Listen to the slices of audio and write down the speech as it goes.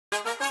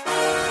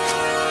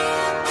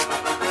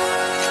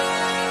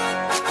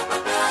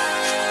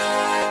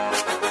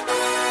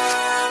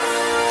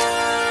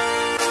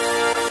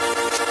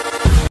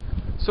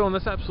So on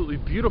this absolutely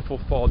beautiful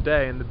fall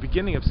day in the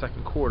beginning of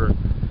second quarter,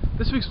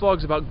 this week's vlog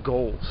is about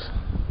goals.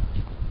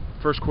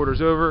 First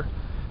quarter's over.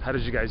 How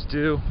did you guys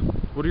do?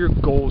 What are your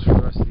goals for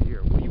the rest of the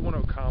year? What do you want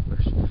to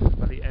accomplish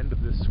by the end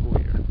of this school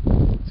year?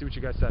 Let's see what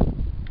you guys said.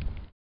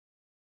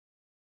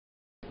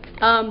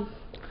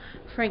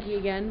 Frankie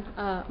again.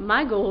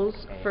 My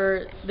goals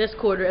for this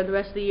quarter and the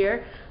rest of the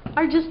year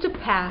are just to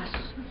pass.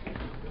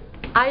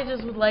 I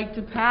just would like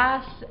to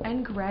pass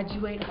and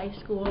graduate high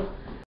school.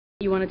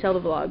 You want to tell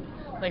the vlog?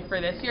 Like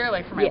for this year,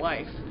 like for my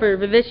life? For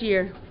this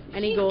year.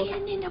 Any goals? She's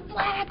getting into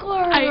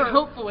Flagler.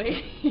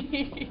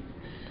 Hopefully.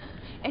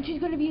 And she's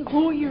going to be a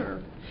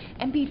lawyer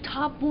and be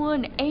top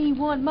one,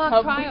 A1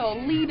 mock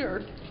trial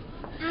leader.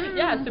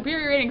 Yeah,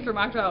 superior ratings for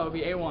mock trial would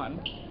be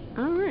A1.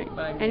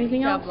 Alright.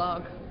 Anything else?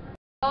 Vlog.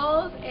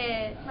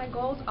 My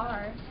goals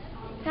are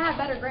to have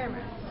better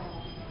grammar.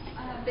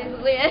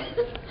 Basically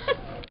it.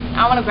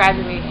 I want to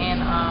graduate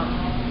and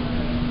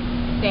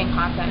stay in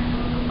contact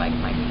with like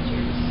my teachers.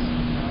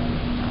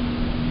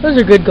 Those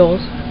are good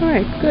goals.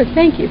 Alright, good.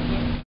 Thank you.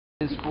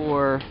 Is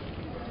for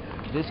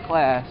this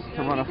class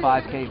to run a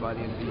 5K by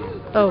the end of the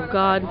year. Oh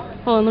God.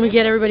 Hold on, let me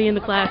get everybody in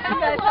the class.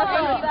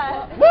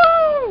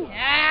 Woo!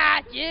 Yeah,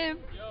 Jim.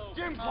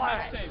 Gym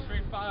class.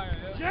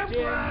 Gym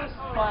class.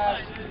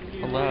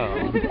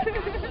 Hello.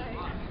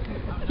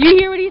 You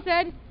hear what he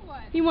said? What?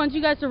 He wants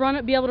you guys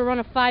to be able to run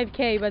a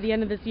 5K by the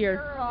end of this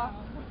year. I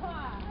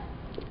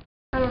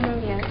don't know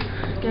yet.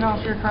 Get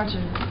off your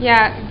crutches.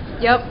 Yeah,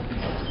 yep.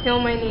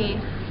 Feel my knee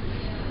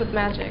with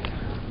magic.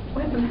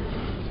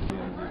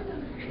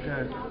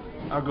 Okay.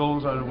 Our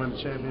goals are to win the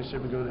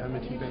championship and go to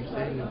M&T Bank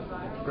Stadium.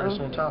 First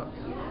on top.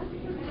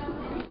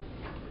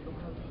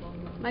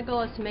 My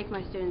goal is to make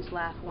my students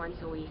laugh once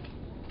a week.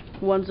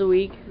 Once a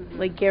week?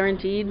 Like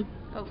guaranteed?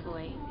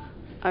 Hopefully.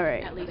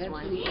 Alright. At least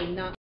once.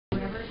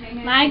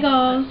 My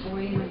goals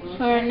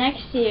for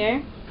next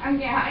year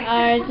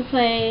are to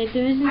play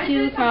Division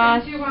II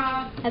lacrosse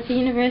at the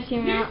University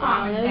of Mount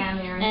Olive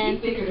and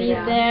succeed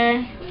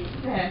there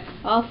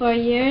all 4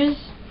 years,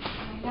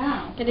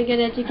 get a good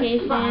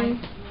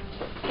education,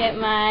 get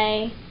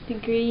my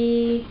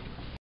degree.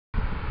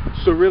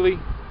 So really,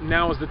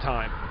 now is the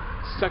time.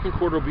 Second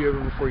quarter will be over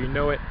before you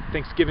know it.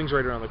 Thanksgiving's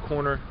right around the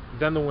corner,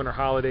 then the winter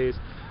holidays.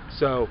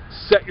 So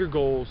set your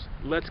goals,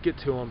 let's get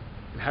to them,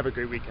 and have a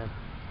great weekend.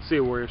 See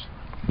you, Warriors.